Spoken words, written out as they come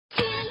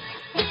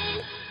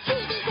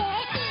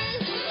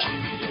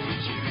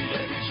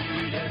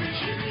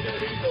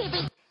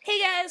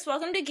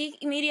welcome to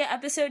Geek Media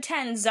Episode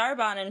 10,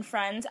 Zarbon and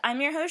Friends.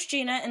 I'm your host,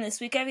 Gina, and this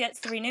week I've got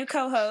 3 new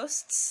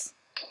co-hosts.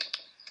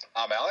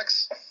 I'm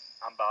Alex.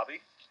 I'm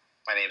Bobby.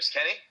 My name's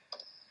Kenny.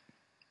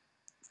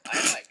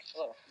 I'm Mike.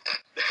 Hello.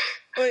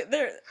 Wait,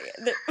 they're...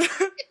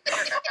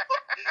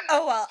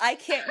 Oh, well, I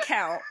can't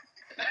count.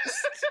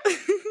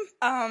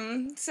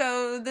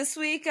 So this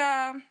week,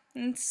 I've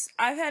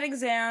had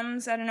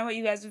exams. I don't know what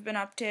you guys have been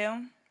up to.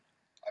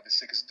 I've been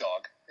sick as a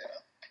dog, you know.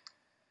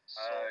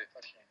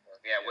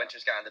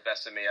 Winter's gotten the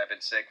best of me. I've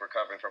been sick,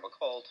 recovering from a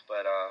cold,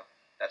 but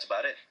that's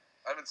about it.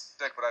 I've been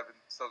sick, but I've been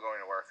still going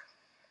to work.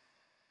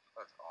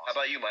 That's awesome. How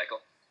about you,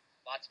 Michael?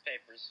 Lots of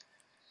papers.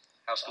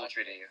 How's school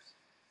treating you?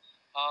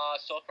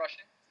 Soul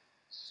crushing.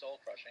 Soul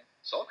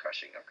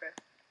crushing, okay.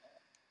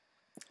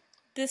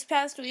 This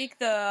past week,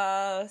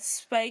 the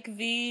Spike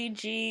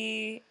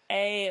VGA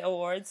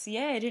Awards,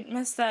 I didn't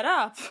mess that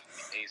up,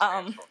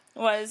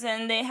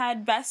 and they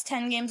had best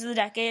 10 games of the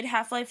decade.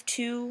 Half-Life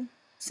 2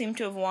 seemed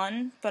to have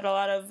won, but a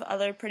lot of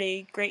other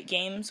pretty great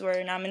games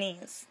were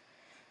nominees.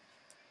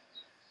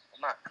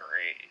 Well, not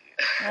great.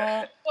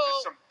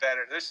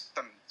 There's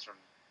some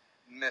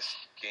missed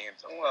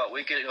games. Well,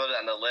 we could go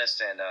down the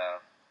list and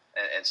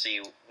see,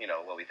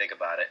 what we think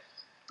about it.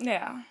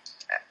 Yeah.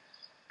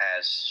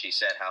 As she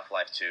said,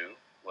 Half-Life 2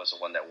 was the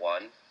one that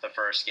won. The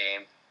first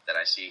game that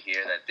I see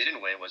here that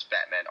didn't win was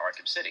Batman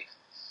Arkham City.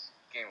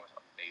 The game was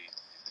amazing.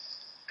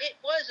 It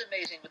was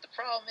amazing, but the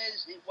problem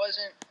is it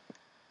wasn't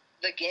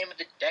the game of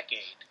the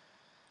decade.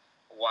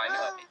 Why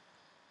not?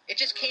 It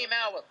just came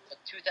out,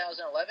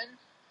 2011?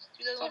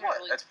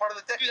 2011? That's part of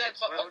the decade.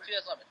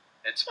 2011.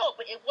 It's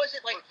but it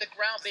wasn't like the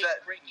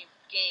groundbreaking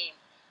game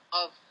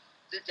of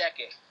the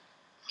decade.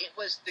 It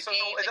was the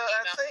game that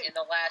came out in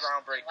the last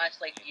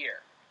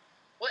year.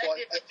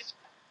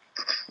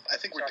 I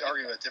think we're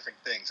arguing about different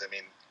things. I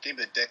mean, game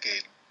of the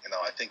decade,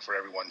 I think for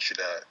everyone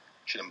should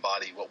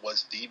embody what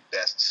was the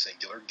best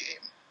singular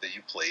game that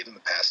you played in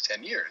the past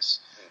 10 years.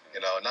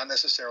 Mm-hmm. Not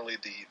necessarily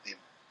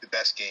the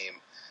best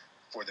game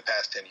for the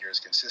past 10 years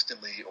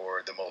consistently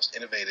or the most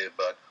innovative,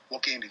 but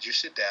what game did you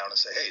sit down and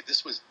say, hey,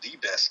 this was the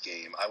best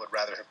game. I would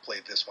rather have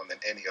played this one than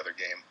any other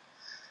game.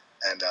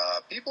 And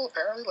people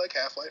apparently like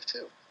Half-Life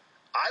 2.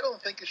 I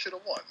don't think it should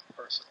have won,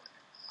 personally.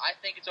 I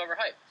think it's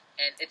overhyped.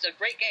 And it's a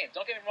great game.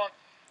 Don't get me wrong.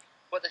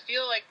 But I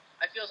feel like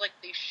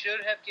they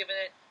should have given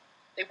it.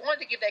 They wanted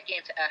to give that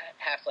game to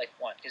Half-Life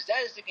 1 because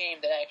that is the game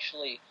that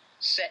actually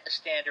set a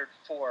standard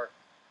for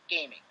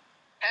gaming.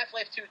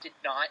 Half-Life 2 did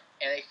not,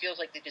 and it feels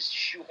like they just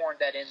shoehorned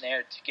that in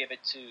there to give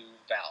it to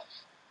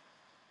Valve.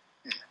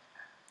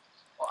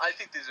 Well, I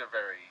think these are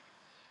very.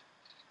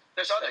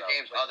 There's other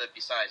games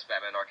besides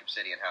Batman Arkham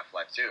City and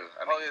Half-Life 2.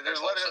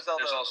 There's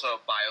also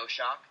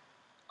BioShock.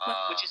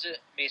 Which is an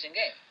amazing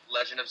game.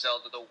 Legend of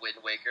Zelda: The Wind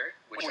Waker,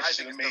 which is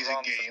an amazing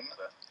game.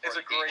 It's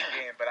a great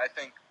game, but I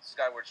think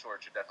Skyward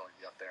Sword should definitely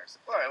be up there.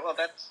 All right, well,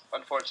 that's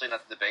unfortunately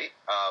not the debate.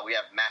 We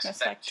have Mass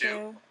Effect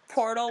 2.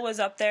 Portal was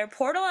up there.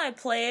 Portal I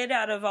played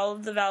out of all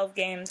of the Valve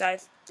games.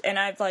 I've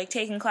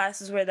taken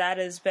classes where that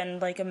has been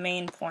a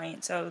main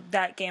point. So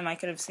that game I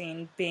could have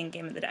seen being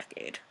game of the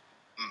decade.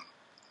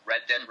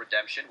 Red Dead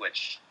Redemption,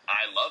 which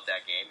I love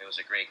that game. It was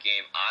a great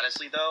game.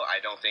 Honestly, though, I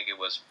don't think it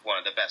was one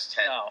of the best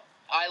 10. No.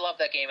 I love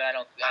that game, and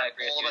I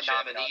agree with you.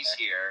 All the nominees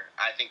here,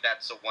 I think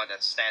that's the one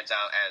that stands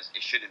out as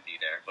it shouldn't be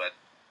there, but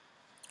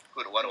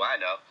what do I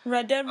know?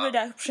 Red Dead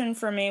Redemption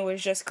for me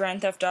was just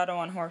Grand Theft Auto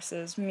on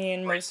horses. Me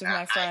and most of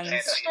my friends.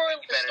 The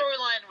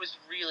storyline was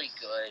really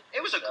good.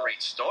 It was a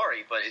great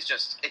story, but it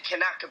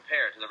cannot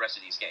compare to the rest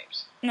of these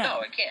games. No,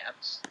 it can't.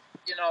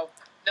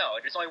 No,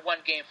 there's only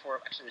one game for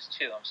it. Actually, there's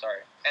 2, I'm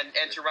sorry.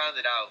 And to round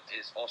it out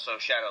is also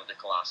Shadow of the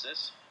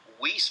Colossus,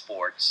 Wii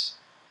Sports,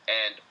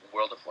 and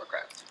World of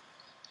Warcraft.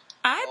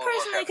 I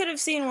personally could have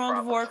seen World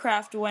of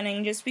Warcraft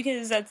winning just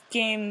because that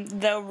game,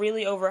 though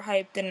really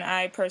overhyped and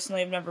I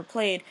personally have never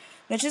played,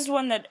 that's just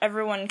one that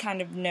everyone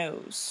kind of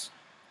knows.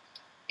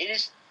 It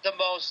is the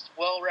most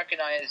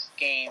well-recognized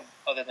game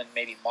other than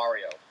maybe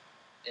Mario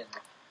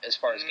as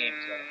far as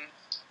games go.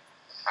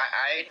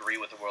 I agree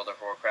with the World of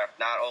Warcraft.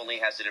 Not only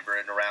has it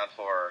been around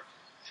for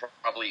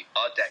probably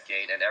a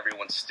decade and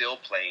everyone's still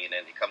playing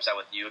it. It comes out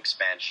with new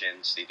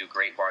expansions. They do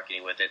great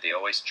marketing with it. They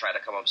always try to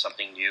come up with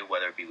something new,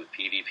 whether it be with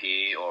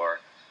PvP or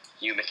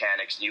new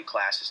mechanics, new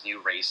classes,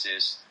 new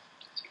races,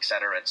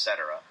 etc.,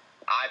 etc.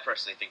 I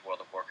personally think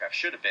World of Warcraft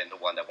should have been the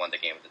one that won the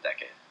game of the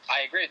decade.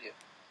 I agree with you.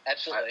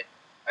 Absolutely.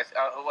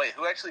 Wait,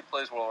 who actually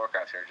plays World of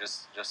Warcraft here?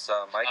 Just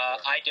Mike?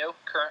 I do.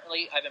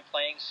 Currently, I've been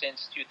playing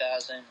since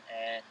 2000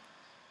 and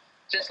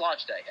since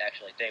launch day,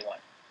 actually, day 1.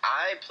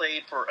 I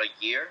played for a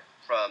year,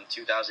 from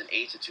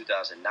 2008 to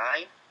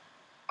 2009.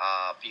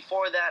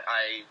 Before that,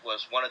 I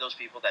was one of those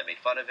people that made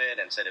fun of it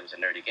and said it was a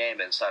nerdy game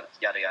and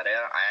yada yada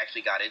yada. I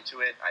actually got into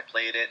it. I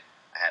played it.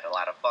 I had a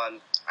lot of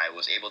fun. I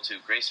was able to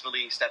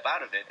gracefully step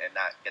out of it and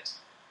not get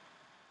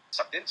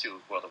sucked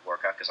into World of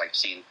Warcraft because I've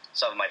seen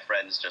some of my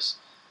friends just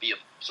be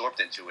absorbed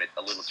into it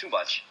a little too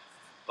much.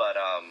 But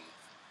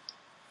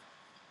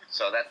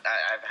so that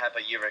I've had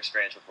a year of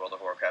experience with World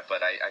of Warcraft,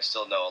 but I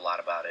still know a lot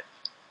about it.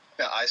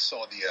 Yeah, I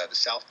saw the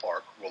South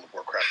Park World of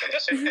Warcraft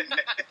episode, and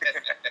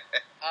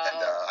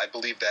I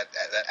believe that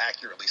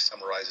accurately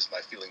summarizes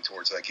my feeling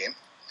towards that game.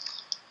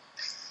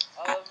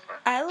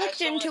 I looked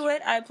into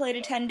it. I played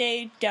a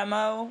 10-day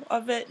demo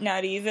of it,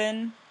 not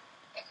even.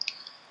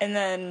 And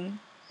then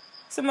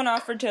someone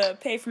offered to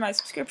pay for my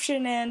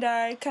subscription, and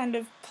I kind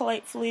of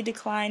politely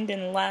declined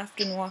and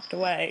laughed and walked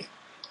away.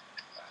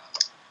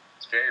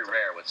 It's very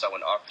rare when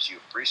someone offers you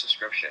a free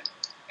subscription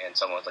and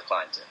someone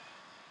declines it.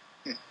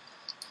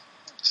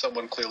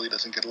 Someone clearly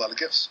doesn't get a lot of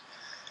gifts.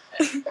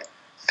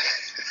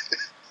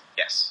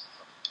 Yes.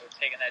 I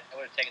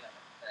would have taken that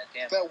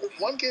damn. Now,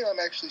 one game I'm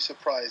actually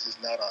surprised is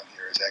not on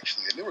here is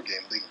actually a newer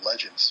game, League of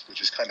Legends, which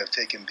has kind of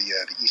taken the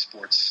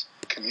esports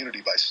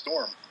community by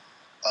storm.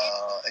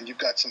 And you've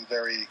got some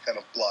very kind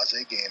of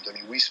blasé games. I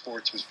mean, Wii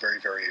Sports was very,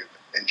 very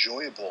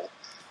enjoyable.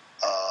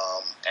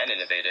 And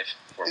innovative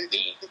for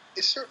Wii.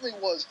 It certainly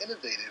was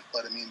innovative,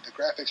 but I mean, the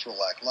graphics were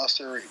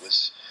lackluster. It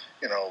was,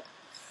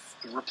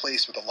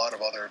 replaced with a lot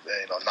of other,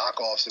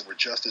 knockoffs that were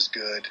just as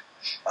good.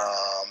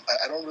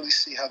 I don't really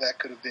see how that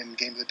could have been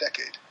Game of the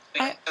Decade.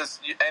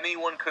 Because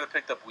anyone could have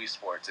picked up Wii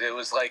Sports. It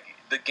was like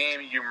the game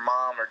your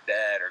mom or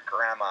dad or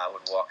grandma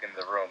would walk into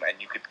the room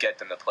and you could get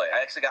them to play. I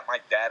actually got my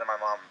dad and my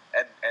mom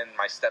and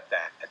my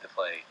stepdad had to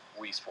play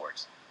Wii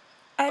Sports.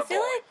 I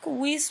feel like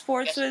Wii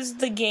Sports was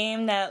the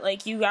game that,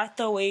 like, you got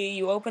the Wii,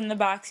 you open the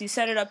box, you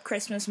set it up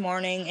Christmas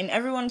morning, and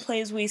everyone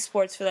plays Wii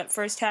Sports for that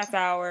first half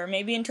hour,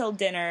 maybe until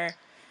dinner,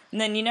 and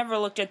then you never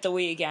looked at the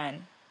Wii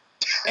again.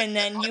 And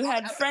then you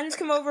had friends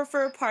come over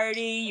for a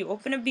party, you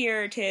open a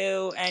beer or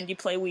two, and you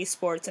play Wii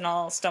Sports and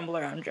all stumble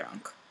around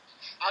drunk.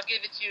 I'll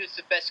give it to you, it's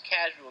the best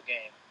casual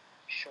game.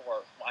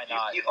 Sure, why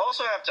not? You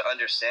also have to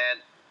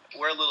understand,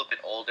 we're a little bit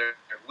older.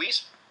 Wii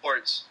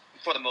Sports,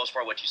 for the most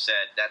part, what you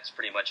said, that's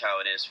pretty much how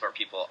it is for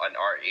people in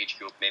our age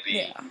group,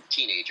 maybe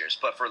teenagers.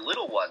 But for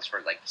little ones,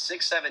 for like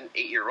 6, 7,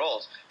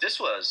 8-year-olds, this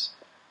was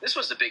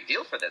a big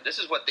deal for them. This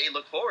is what they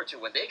looked forward to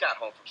when they got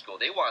home from school.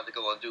 They wanted to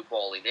go and do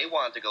bowling. They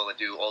wanted to go and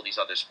do all these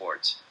other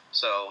sports.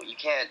 So you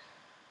can't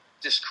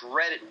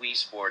discredit Wii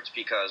Sports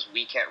because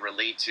we can't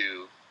relate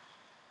to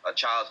a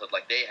childhood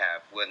like they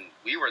have. When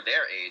we were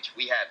their age,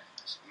 we had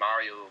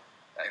Mario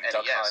and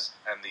Duck NES Hunt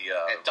and the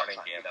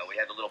running game. We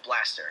had the little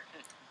blaster.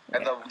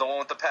 And the one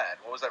with the pad.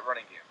 What was that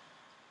running game?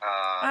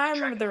 I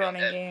remember the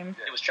running game.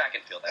 It was track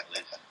and field, I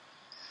believe.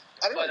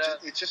 I don't know.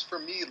 It's just for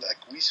me, like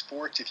Wii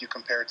Sports. If you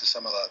compare it to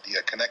some of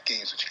the Kinect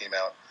games which came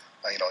out,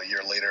 a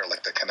year later,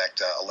 like the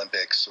Kinect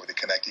Olympics or the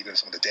Kinect, even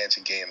some of the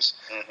dancing games,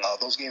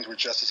 those games were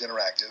just as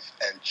interactive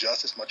and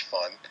just as much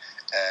fun.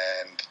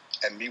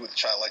 And me with a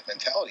childlike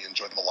mentality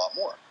enjoyed them a lot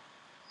more.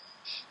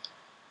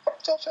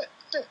 That's all I'm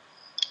saying.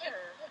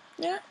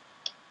 Yeah.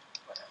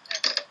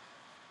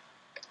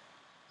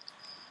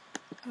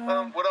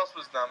 What else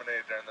was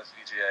nominated during this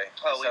VGA?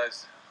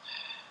 Besides,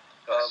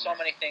 so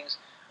many things.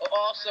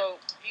 Also,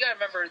 you gotta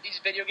remember, these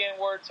video game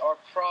awards are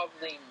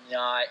probably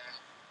not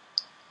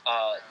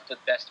the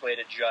best way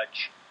to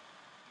judge.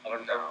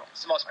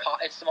 It's the most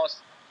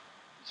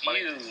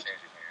viewed,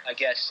 I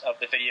guess, of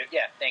the video.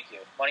 Yeah, thank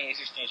you. Money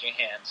is exchanging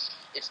hands.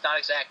 It's not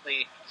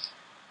exactly.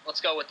 Let's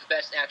go with the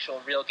best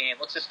actual real game.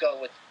 Let's just go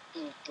with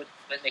what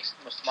makes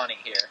the most money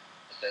here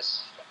with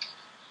this.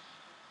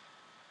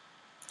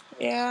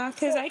 Yeah,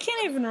 because I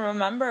can't even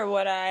remember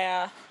what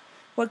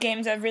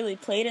games I've really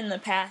played in the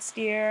past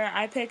year.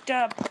 I picked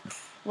up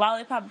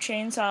Lollipop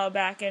Chainsaw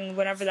back in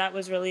whenever that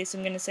was released.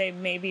 I'm going to say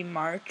maybe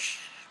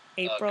March,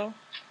 April.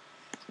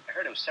 I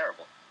heard it was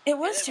terrible. It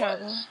was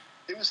terrible.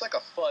 It was like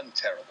a fun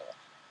terrible.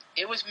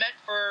 It was meant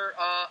for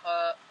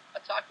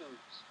otakus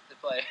to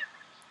play.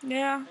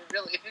 Yeah.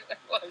 It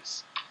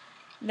was.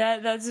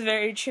 That's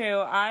very true.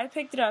 I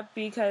picked it up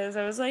because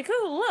I was like,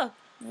 oh, look,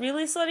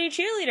 really slutty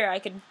cheerleader I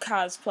could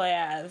cosplay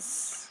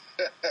as.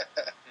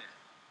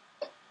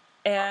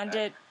 And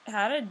it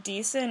had a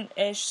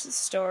decent-ish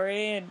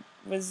story. It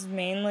was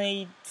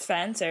mainly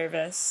fan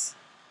service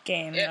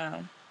game,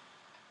 though.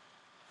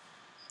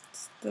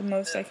 It's the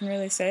most I can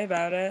really say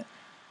about it.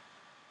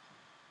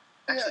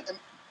 Yeah,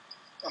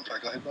 I'm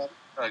sorry, go ahead, Bob.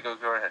 Go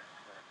ahead.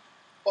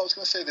 Well, I was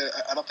going to say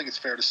that I don't think it's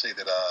fair to say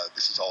that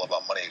this is all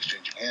about money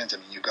exchanging hands. I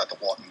mean, you've got The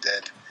Walking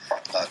Dead,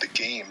 the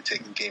game,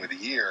 taking Game of the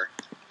Year.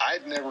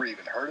 I'd never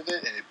even heard of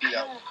it, and it beat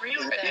out.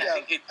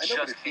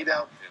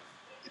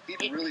 It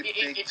beat really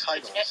big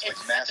titles like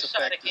Mass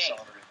Effect,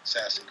 Dishonored, and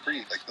Assassin's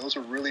Creed. Like those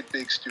are really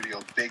big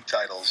studio, big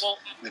titles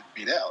that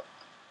beat out.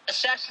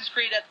 Assassin's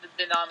Creed that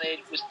they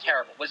nominated was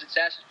terrible. Was it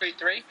Assassin's Creed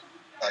 3?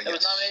 That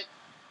was nominated?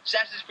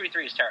 Assassin's Creed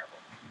 3 is terrible.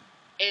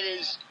 It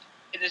is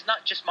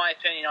not just my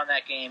opinion on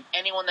that game.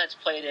 Anyone that's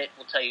played it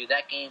will tell you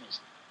that game is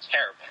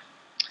terrible.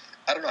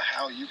 I don't know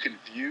how you can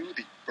view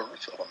the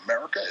birth of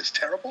America as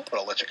terrible, but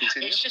I'll let you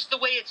continue. It's just the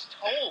way it's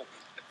told.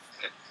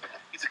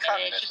 He's a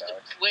communist,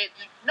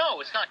 No,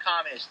 it's not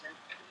communist.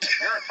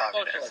 You're a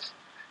communist. Socialist.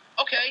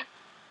 Okay,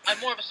 I'm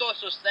more of a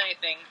socialist than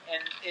anything,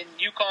 and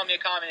you calling me a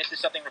communist is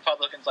something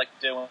Republicans like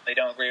to do when they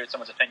don't agree with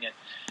someone's opinion.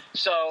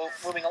 So,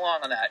 moving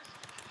along on that.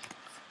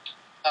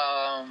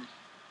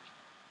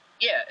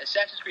 Yeah,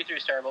 Assassin's Creed 3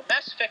 is terrible.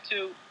 Mass Effect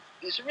 2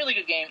 It's a really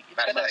good game.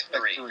 Mass Effect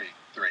 3.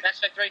 Mass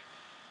Effect 3.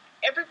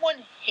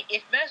 Everyone,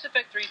 if Mass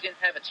Effect 3 didn't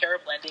have a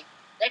terrible ending,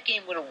 that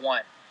game would have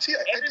won. See,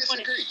 Everyone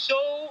is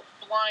so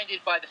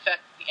blinded by the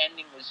fact that the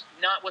ending was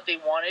not what they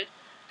wanted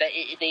that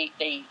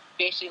they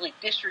basically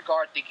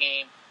disregard the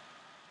game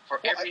for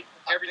everything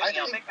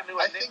else.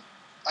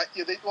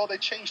 They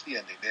changed the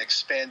ending. They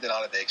expanded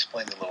on it. They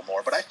explained it a little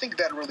more. But I think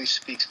that really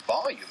speaks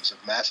volumes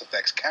of Mass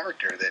Effect's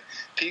character, that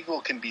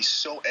people can be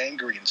so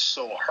angry and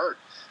so hurt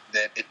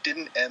that it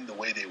didn't end the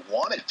way they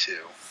wanted to,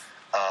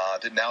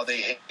 that now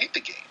they hate the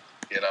game,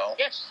 you know?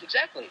 Yes,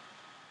 exactly.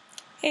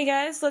 Hey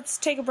guys, let's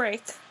take a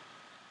break.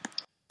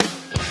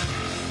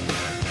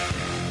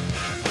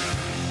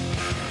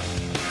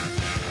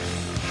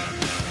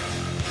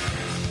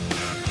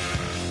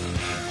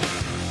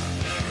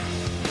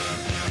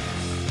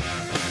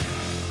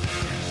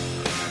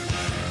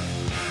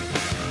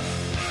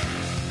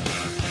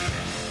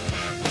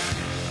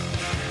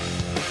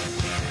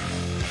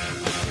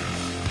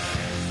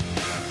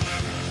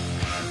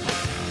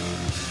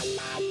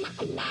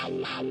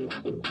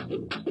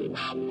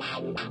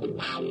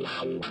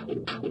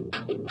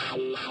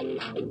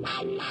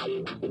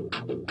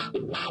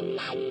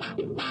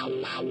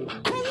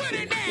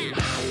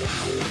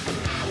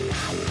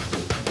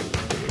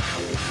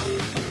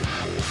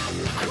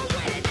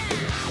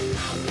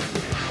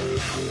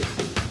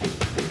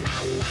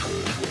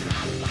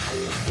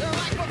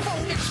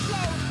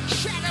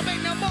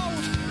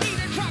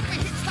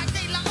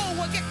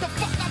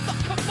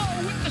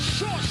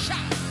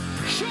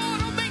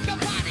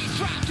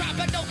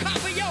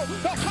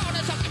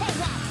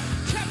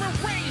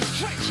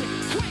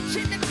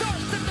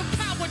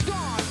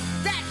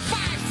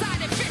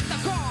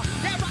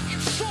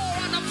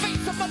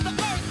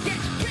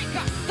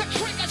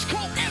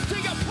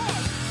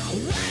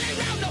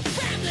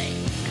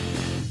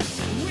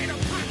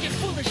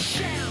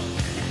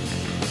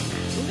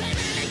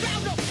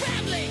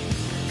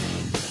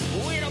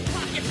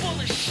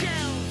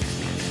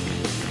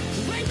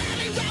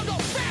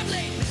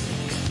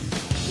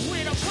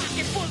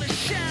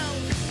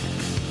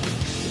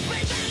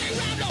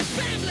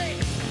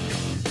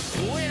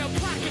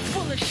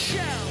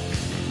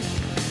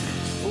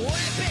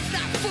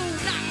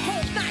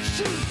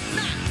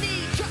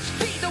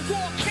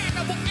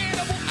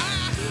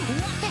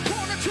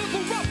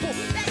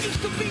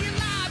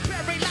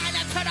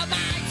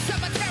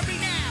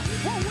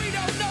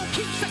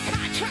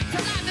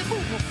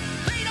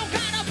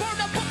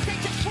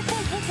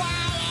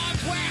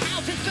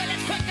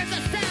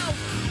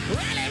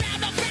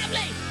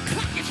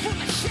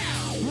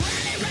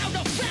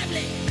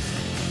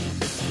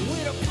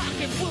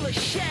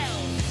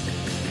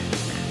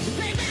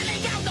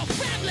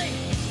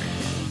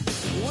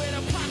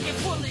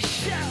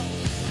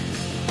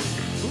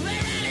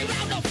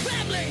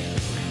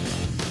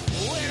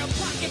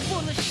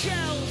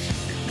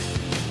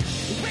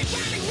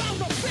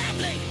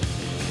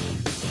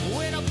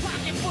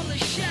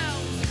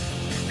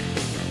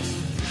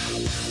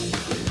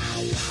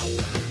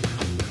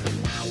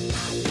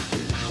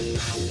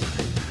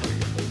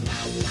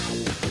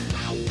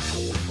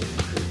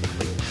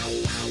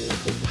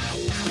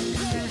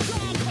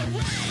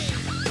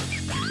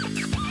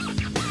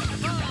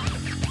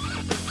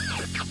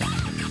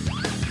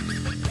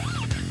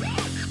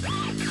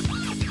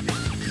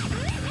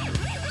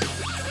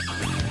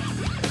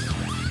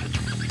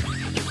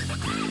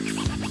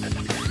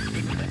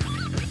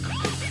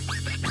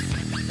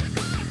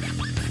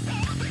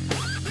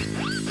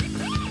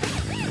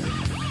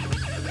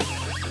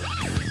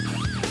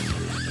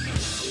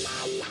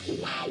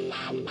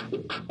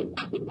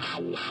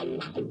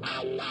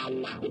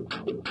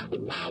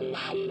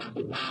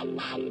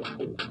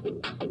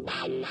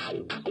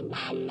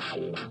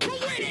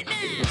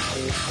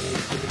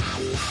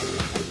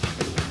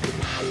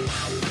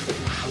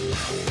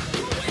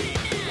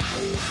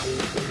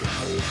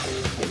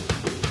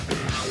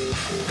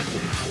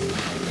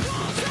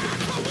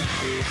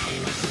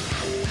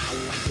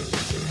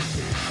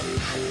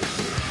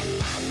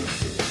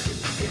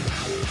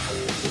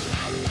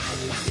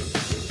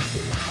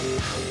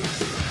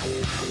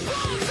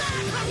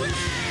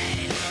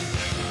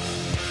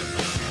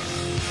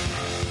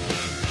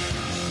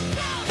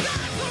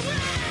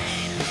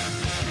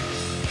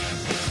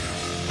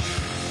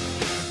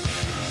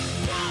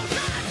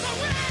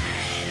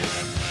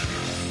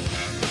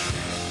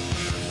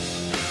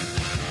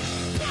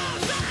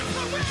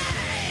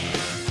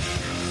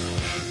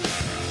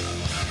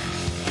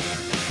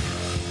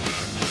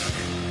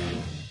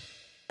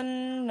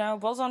 No,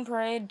 Bulls on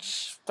Parade,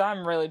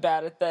 I'm really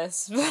bad at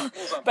this.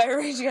 By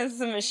Rage Against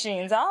the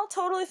Machines. I'll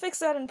totally fix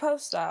that in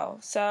post, though.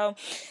 So,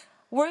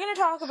 we're going to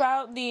talk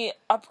about the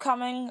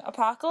upcoming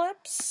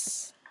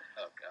Apocolypse.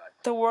 Oh, God.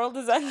 The world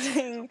is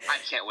ending. I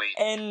can't wait.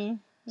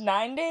 In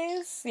 9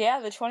 days? Yeah,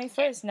 the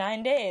 21st,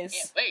 9 days.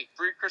 Can't wait.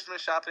 Free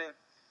Christmas shopping.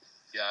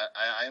 Yeah,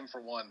 I am,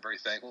 for one, very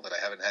thankful that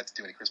I haven't had to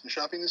do any Christmas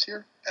shopping this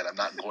year, and I'm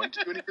not going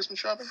to do any Christmas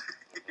shopping.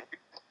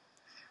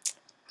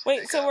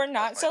 Wait, so we're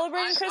not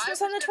celebrating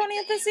Christmas on the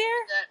 20th this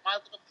year? That My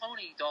Little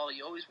Pony doll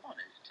you always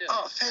wanted, too.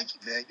 Oh, thank you,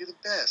 man. You're the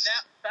best.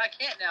 Now, but I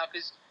can't now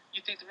because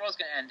you think the world's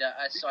going to end,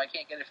 so I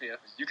can't get it for you.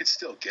 You could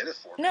still get it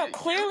for me. No,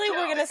 clearly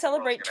we're going to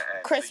celebrate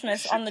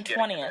Christmas on the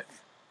 20th.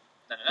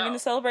 No. We're going to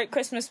celebrate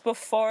Christmas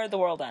before the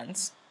world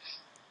ends.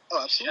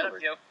 Oh, Shut up,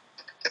 absolutely. you.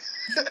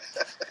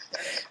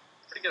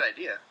 Pretty good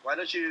idea. Why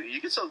don't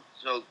you can so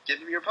give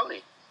him your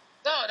pony.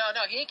 No,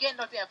 he ain't getting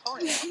no damn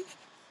pony now.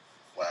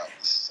 Wow,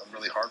 I'm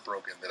really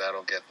heartbroken that I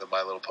don't get the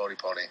My Little Pony.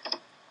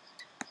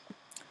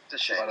 It's a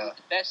shame. But,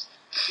 It's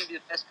going to be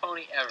the best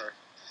pony ever.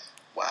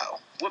 wow.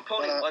 What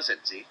pony was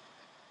it, Z?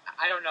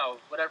 I don't know.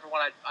 Whatever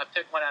one, I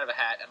picked one out of a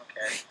hat. I don't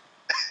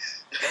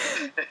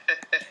care.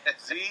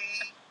 Z,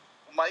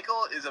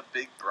 Michael is a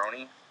big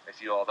brony,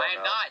 if you all don't know. I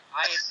am not.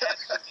 I am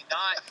absolutely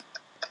not.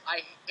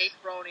 I hate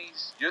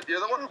bronies. You're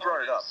the one who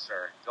brought it up,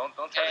 sir. Don't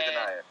try to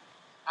deny it.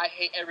 I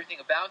hate everything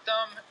about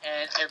them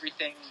and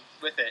everything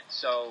with it.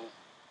 So,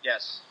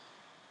 yes,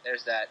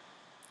 there's that.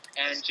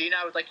 And Gina,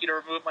 I would like you to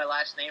remove my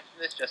last name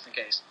from this, just in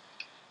case.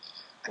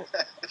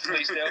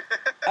 Please do.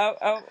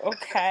 Oh,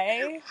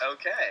 okay.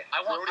 Okay.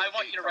 I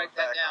want you to write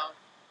that down.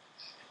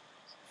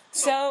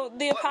 So,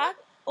 the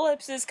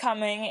Apocolypse is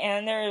coming,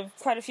 and there are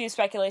quite a few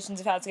speculations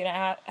of how it's going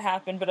to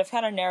happen, but I've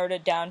kind of narrowed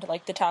it down to,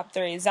 like, the top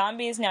 3.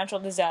 Zombies,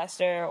 natural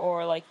disaster,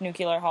 or, like,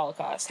 nuclear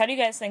holocaust. How do you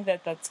guys think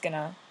that that's going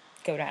to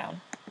go down?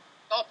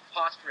 All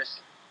preposterous.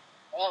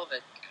 All of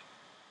it.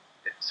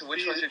 So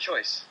which one's your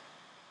choice?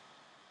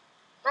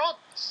 They're all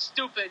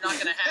stupid, not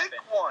going to happen.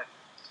 Pick one.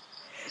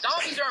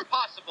 Zombies are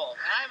impossible,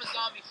 and I am a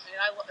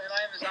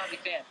zombie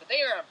fan, but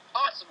they are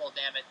impossible,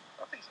 damn it.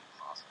 Nothing's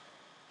impossible.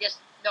 Yes,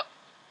 no,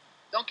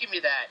 don't give me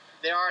that.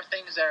 There are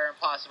things that are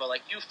impossible,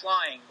 like you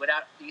flying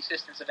without the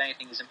assistance of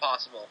anything is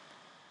impossible,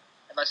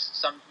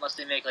 unless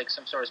they make like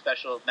some sort of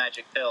special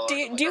magic pill. Do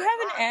you have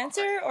an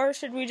answer, or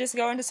should we just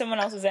go into someone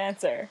else's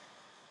answer?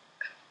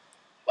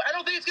 Well, I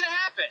don't think it's gonna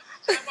happen.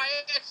 It's not my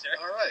answer.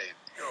 All right.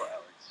 Go,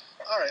 Alex.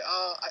 All right.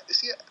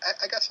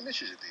 I got some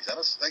issues with these. I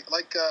don't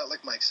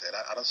like Mike said.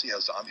 I don't see how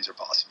zombies are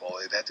possible.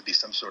 It had to be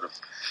some sort of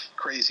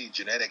crazy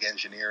genetic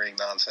engineering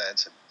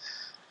nonsense,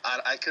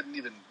 and I couldn't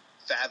even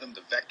fathom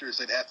the vectors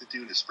they'd have to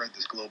do to spread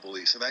this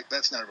globally. So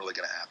that's not really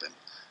going to happen.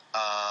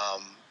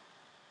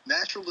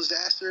 Natural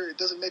disaster, it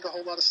doesn't make a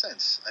whole lot of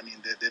sense. I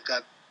mean, they've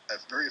got a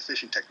very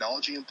efficient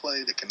technology in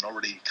play that can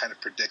already kind of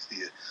predict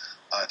the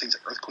things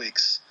like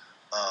earthquakes.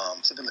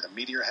 Something like a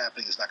meteor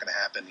happening is not going to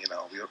happen. You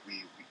know,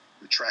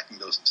 we're tracking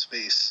those in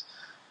space.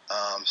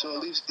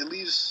 So it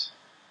leaves.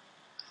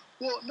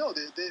 Well, no,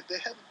 they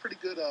have a pretty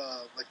good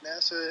like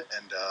NASA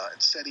and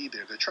SETI.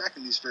 They're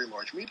tracking these very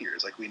large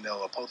meteors. Like we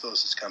know,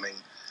 Apocolypse is coming,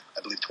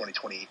 I believe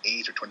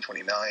 2028 or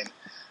 2029.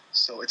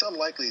 So it's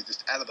unlikely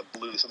just out of the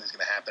blue something's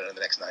going to happen in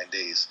the next 9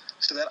 days.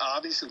 So that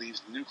obviously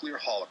leaves nuclear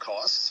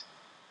holocaust,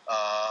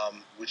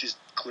 which is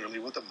clearly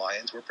what the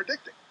Mayans were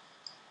predicting.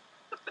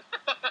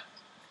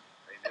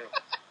 They knew.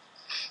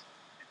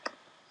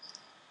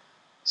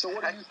 So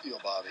what do you feel,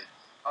 Bobby?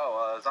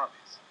 Oh, zombies.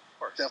 Of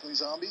course. Definitely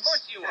zombies? Of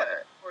course you would.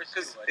 Of course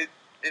you Because would.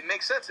 it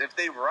makes sense. If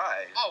they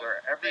rise,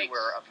 they're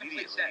everywhere makes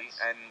complete immediately,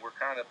 sense. and we're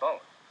kind of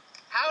boned.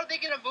 How are they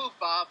going to move,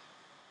 Bob?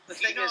 The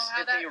thing is,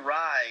 if they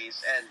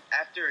rise, and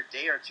after a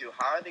day or two,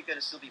 how are they going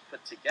to still be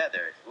put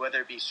together?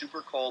 Whether it be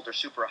super cold or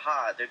super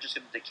hot, they're just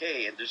going to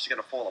decay and they're just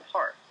going to fall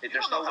apart. You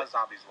don't know how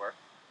zombies work.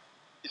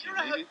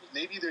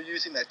 Maybe they're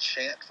using that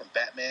chant from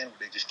Batman where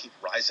they just keep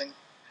rising.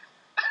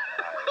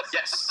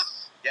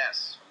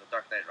 Yes, from The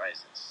Dark Knight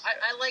Rises.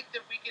 I like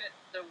the Weekend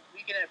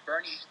at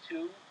Bernie's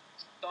 2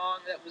 song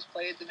that was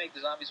played to make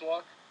the zombies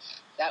walk.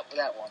 That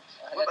one.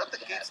 What about the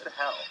gates to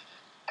hell?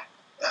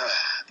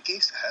 The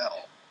gates to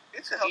hell.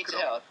 Gates to hell Gates could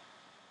to hell. open.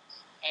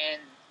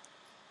 And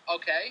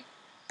okay,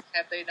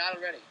 have they not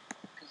already?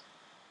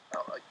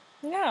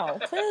 No,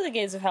 clearly the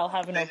gates of hell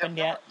haven't They opened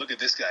have yet. Look at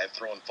this guy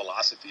throwing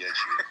philosophy at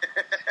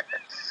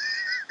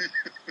you.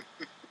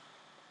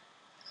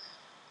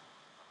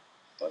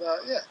 But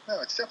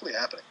it's definitely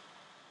happening.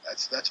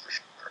 That's for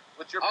sure.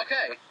 What's your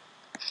Okay. pick?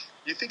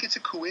 You think it's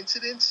a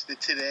coincidence that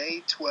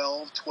today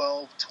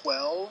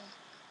 12/12/12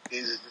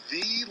 is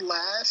the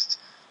last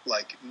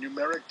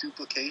numeric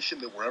duplication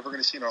that we're ever going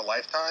to see in our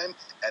lifetime,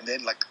 and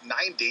then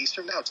 9 days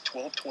from now it's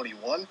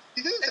 12/21?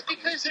 You think it's a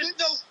Because coincidence?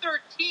 there's no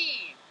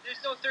 13.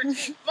 There's no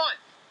 13th month.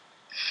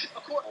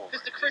 Of course,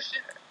 because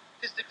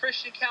the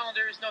Christian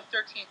calendar is no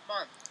 13th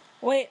month.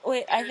 Wait,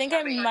 I think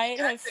I might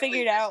have technically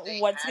figured this out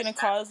date what's has going to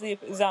cause the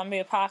happened before. zombie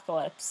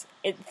apocalypse.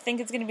 I think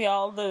it's going to be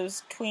all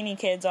those tweeny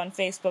kids on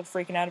Facebook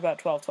freaking out about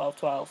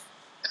 12/12/12.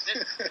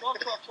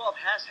 12/12/12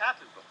 has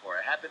happened before.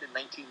 It happened in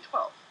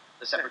 1912,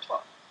 December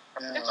 12th.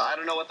 Yeah. So I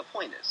don't know what the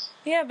point is.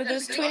 Yeah, but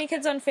those tweeny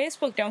kids on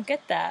Facebook don't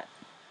get that.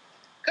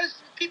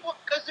 Because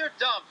they're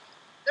dumb.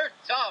 They're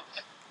dumb.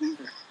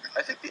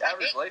 I think the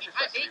average life I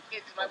expectancy hate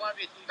kids, and I want to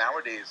be a teacher.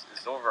 nowadays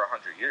is over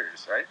 100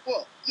 years, right?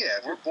 Well, yeah,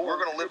 if We're you're born,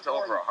 gonna live if to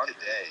you're over born 100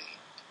 today.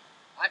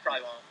 I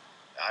probably won't.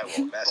 I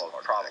will. That's Well,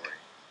 probably.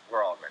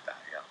 We're all going to die,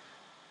 yeah.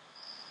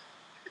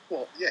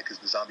 Well, yeah, because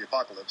the zombie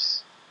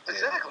apocalypse.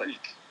 Exactly.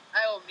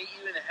 I will meet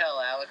you in hell,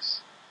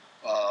 Alex.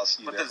 I'll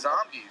see you But there. the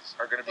zombies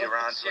are going to be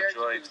around to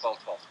enjoy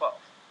 12-12-12.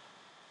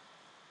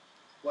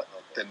 What?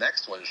 The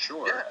next one,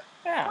 sure.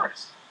 Yeah, of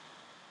course.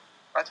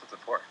 That's what's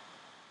important.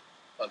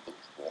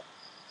 Unbelievable.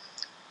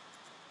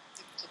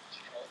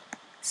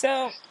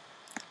 So,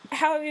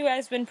 how have you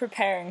guys been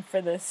preparing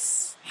for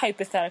this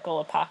hypothetical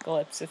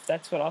apocalypse, if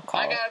that's what I'll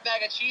call it? I got a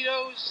bag of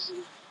Cheetos.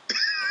 And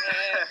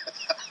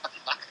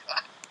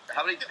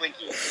How many Twinkies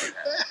do you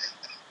have?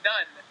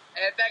 none. I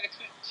had a bag of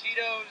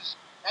Cheetos.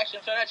 Actually,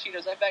 I'm sorry, not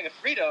Cheetos. I had a bag of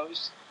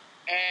Fritos.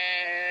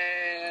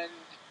 And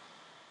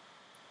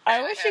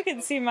I wish you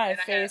could see my and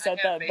I face have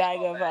at a the bag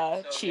baseball of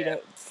bat, so, Cheeto yeah. A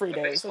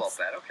Fritos. baseball It's-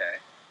 bat, okay.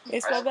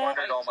 Baseball I bat?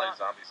 squandered all my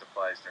zombie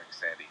supplies during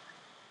Sandy.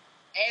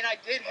 And I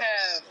did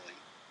have... Silly.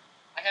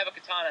 I have a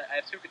katana. I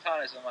have 2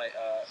 katanas in my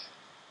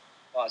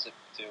closet,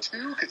 too.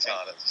 2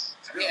 katanas.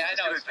 Yeah, I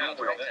know. It's Gonna not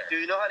do right it. there. Do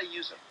you know how to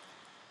use them?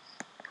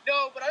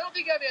 No, but I don't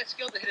think I'd be that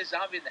skilled to hit a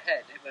zombie in the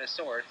head with a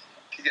sword.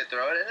 You gonna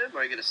throw it at him,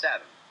 or you gonna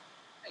stab him?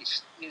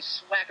 You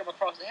smack him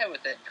across the head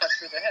with it and cut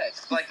through the head.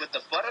 Like with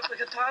the butt of the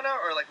katana,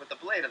 or like with the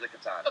blade of the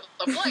katana?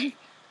 The blade.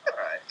 All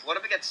right. What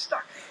if it gets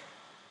stuck?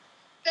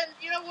 Then,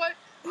 you know what?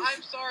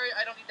 I'm sorry,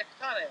 I don't need the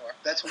katana anymore.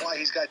 That's why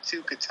he's got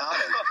 2 katanas.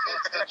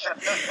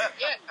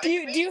 Yeah. Do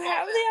you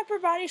have the upper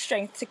body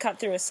strength to cut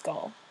through a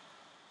skull?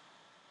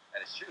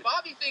 That is true.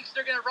 Bobby thinks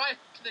they're gonna rise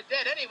from the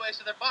dead anyway,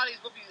 so their bodies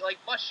will be like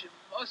mush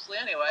mostly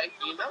anyway.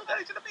 You know that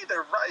it's going to be.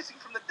 They're rising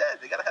from the dead.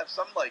 They got to have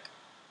some, like,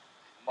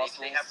 muscles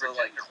They have to,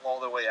 like, claw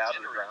their way out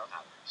of the ground.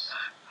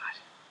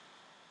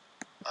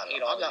 I don't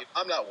know.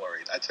 I'm not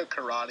worried. I took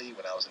karate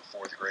when I was in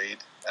 4th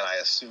grade, and I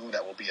assume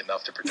that will be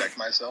enough to protect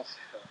myself.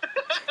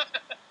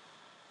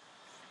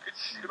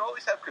 You could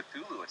always have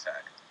Cthulhu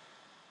attack.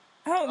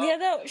 Oh, yeah,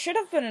 that should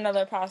have been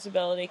another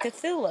possibility.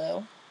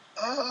 Cthulhu.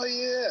 Oh,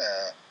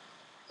 yeah.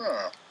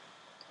 Huh.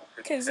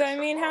 Because, I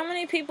mean, how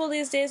many people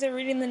these days are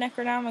reading the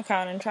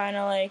Necronomicon and trying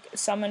to, like,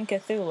 summon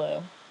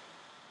Cthulhu?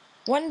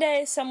 One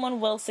day, someone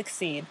will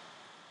succeed.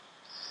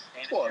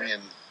 Well, I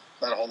mean,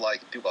 not a whole lot you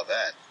can do about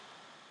that.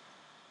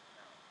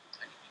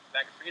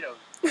 Back of Fritos,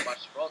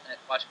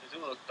 watch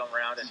Cthulhu come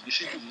around and... You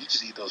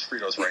just eat those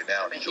Fritos right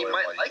now and I mean, enjoy he it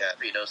might while you like can.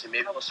 Fritos, and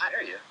maybe we'll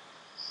spare you.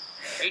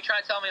 Are you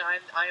trying to tell me I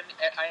am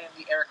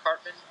the Eric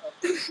Cartman of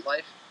this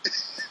life?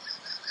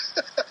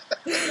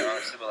 There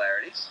are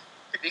similarities.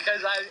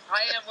 Because I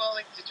am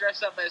willing to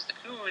dress up as the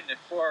Coon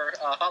for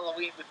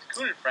Halloween with the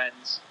Coon and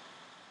Friends.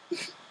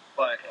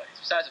 But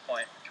besides the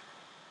point.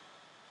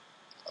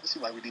 I don't see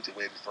why we need to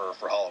wait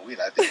for Halloween.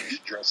 I think we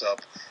should dress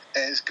up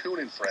as Coon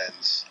and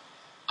Friends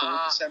for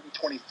December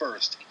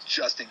 21st,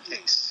 just in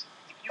case.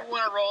 If you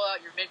want to roll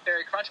out your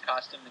Mint-Berry Crunch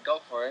costume, then go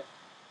for it.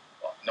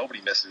 Well, nobody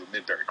messes with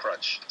Midberry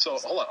Crunch. So,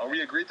 hold on. Are we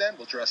agreed then?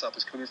 We'll dress up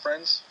as Coon and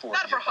Friends for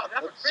Not the for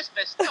apocalypse?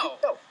 Christmas, no.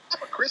 No, not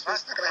for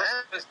Christmas. Not gonna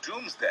happen. It's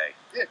Doomsday.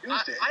 Yeah,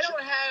 Doomsday. I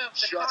don't have the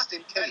Just costume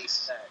in case. ready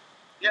for that.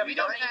 Yeah, we we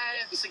don't don't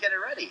have have to get it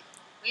ready.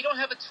 we don't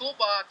have a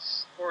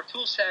toolbox or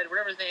tool shed,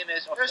 whatever his name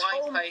is, or There's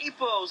flying Home kite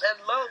Depots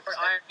and Lowe's for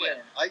Iron Man.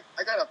 Man.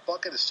 I got a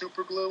bucket of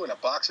super glue and a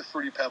box of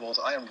Fruity Pebbles.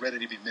 I am ready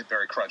to be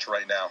Midberry Crunch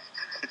right now.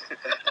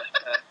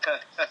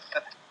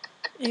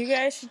 You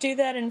guys should do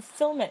that and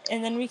film it,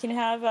 and then we can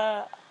have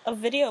a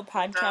video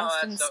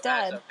podcast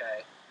instead. That's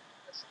okay.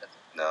 That's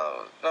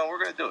No, we're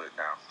going to do it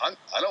now.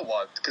 I don't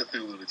want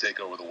Cthulhu to take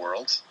over the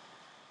world.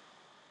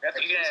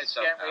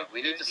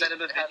 We need to send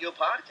him a video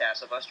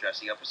podcast of us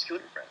dressing up as Coon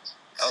and Friends.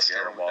 I'll Scare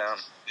scare them them down.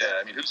 off. Yeah,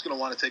 I mean, who's going to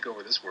want to take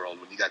over this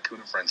world when you got Coon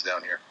and Friends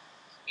down here?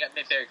 You got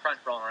Mint-Berry Crunch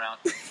rolling around.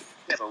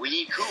 Yeah, but we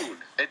need Coon.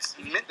 It's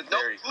No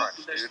Mint-Berry Coon,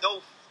 Crunch, there's dude. no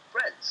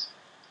friends.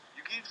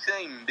 You keep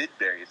saying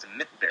Midberry. It's a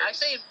Mint-Berry. I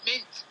say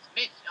mint.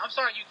 I'm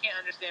sorry you can't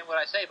understand what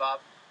I say, Bob,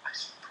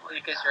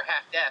 because you're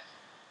half deaf.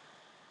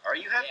 Are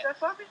you half deaf,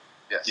 Bobby?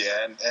 Yes.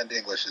 Yeah, and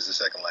English is the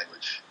second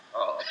language.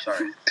 Oh, I'm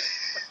sorry.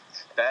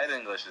 Bad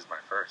English is my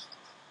first.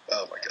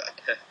 Oh, my God.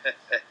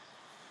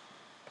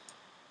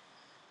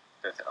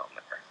 Fifth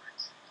element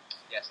reference.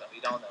 Yes, we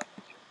don't know.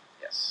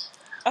 Yes.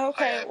 I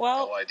Okay, have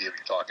well, no idea what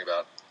you're talking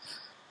about.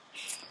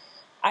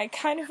 I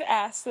kind of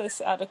asked this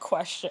out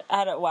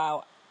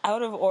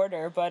of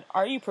order, but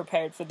are you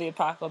prepared for the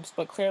apocalypse?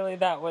 But clearly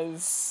that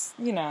was,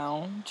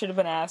 should have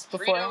been asked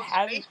before Fritos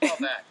having... baseball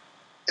bat.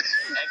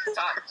 And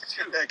katanas,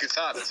 too. Yeah,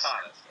 katanas.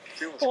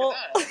 Two of Well,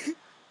 katanas.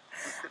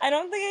 I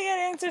don't think I got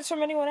answers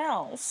from anyone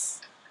else.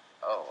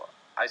 Oh,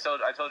 I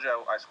told you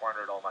I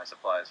squandered all my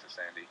supplies for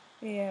Sandy.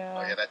 Yeah.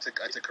 Oh, yeah, I took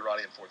karate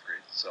in 4th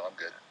grade, so I'm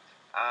good.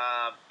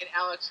 And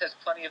Alex has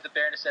plenty of the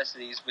bare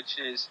necessities, which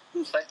is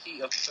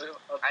plenty of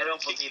I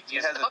don't believe He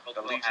you has has a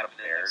will Legion happen of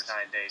in the next Bears.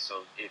 9 days.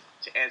 So,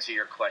 to answer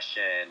your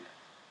question,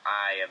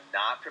 I am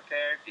not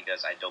prepared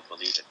because I don't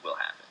believe it will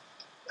happen.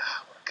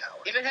 Ah, what a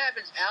coward. If it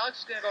happens, Alex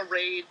is gonna go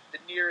raid the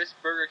nearest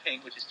Burger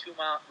King, which is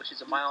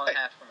a mile and a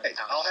half from his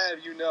house. I'll have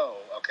you know,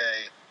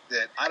 okay,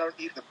 that I don't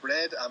eat the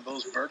bread on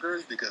those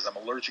burgers because I'm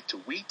allergic to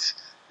wheat,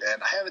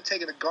 and I haven't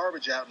taken the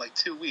garbage out in like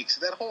 2 weeks.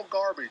 That whole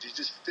garbage is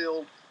just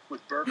filled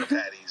with burger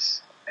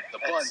patties. The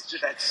buns.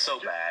 That's so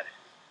bad.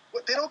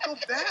 What, they don't go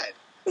bad.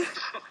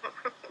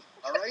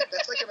 All right,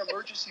 that's like an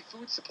emergency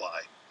food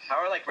supply. How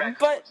are like raccoons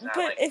But now?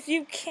 but Like, if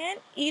you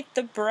can't eat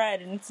the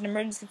bread and it's an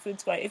emergency food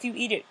supply, if you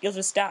eat it, you'll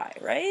just die,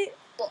 right?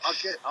 Well,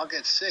 I'll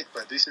get sick,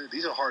 but these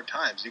are hard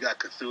times. You got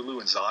Cthulhu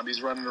and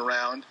zombies running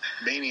around,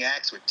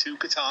 maniacs with 2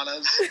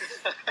 katanas. You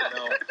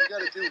got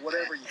to do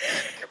whatever you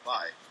can to get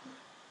by.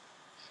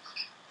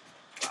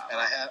 And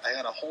I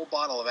had a whole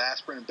bottle of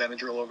aspirin and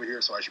Benadryl over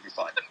here, so I should be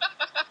fine.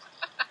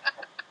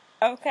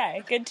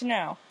 Okay, good to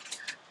know.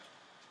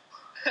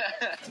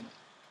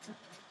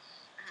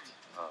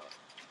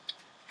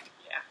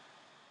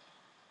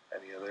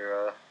 Any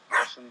other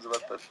questions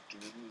about the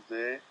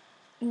Doomsday?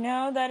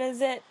 No, that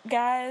is it,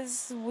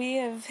 guys. We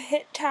have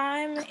hit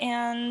time,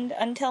 and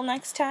until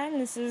next time,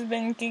 this has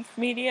been Geek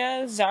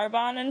Media,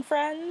 Zarbon and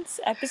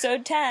Friends,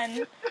 episode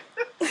 10.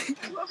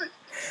 Love it.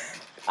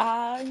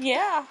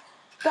 Yeah.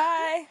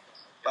 Bye.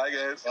 Bye,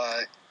 guys.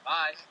 Bye.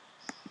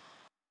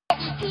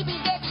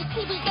 Bye.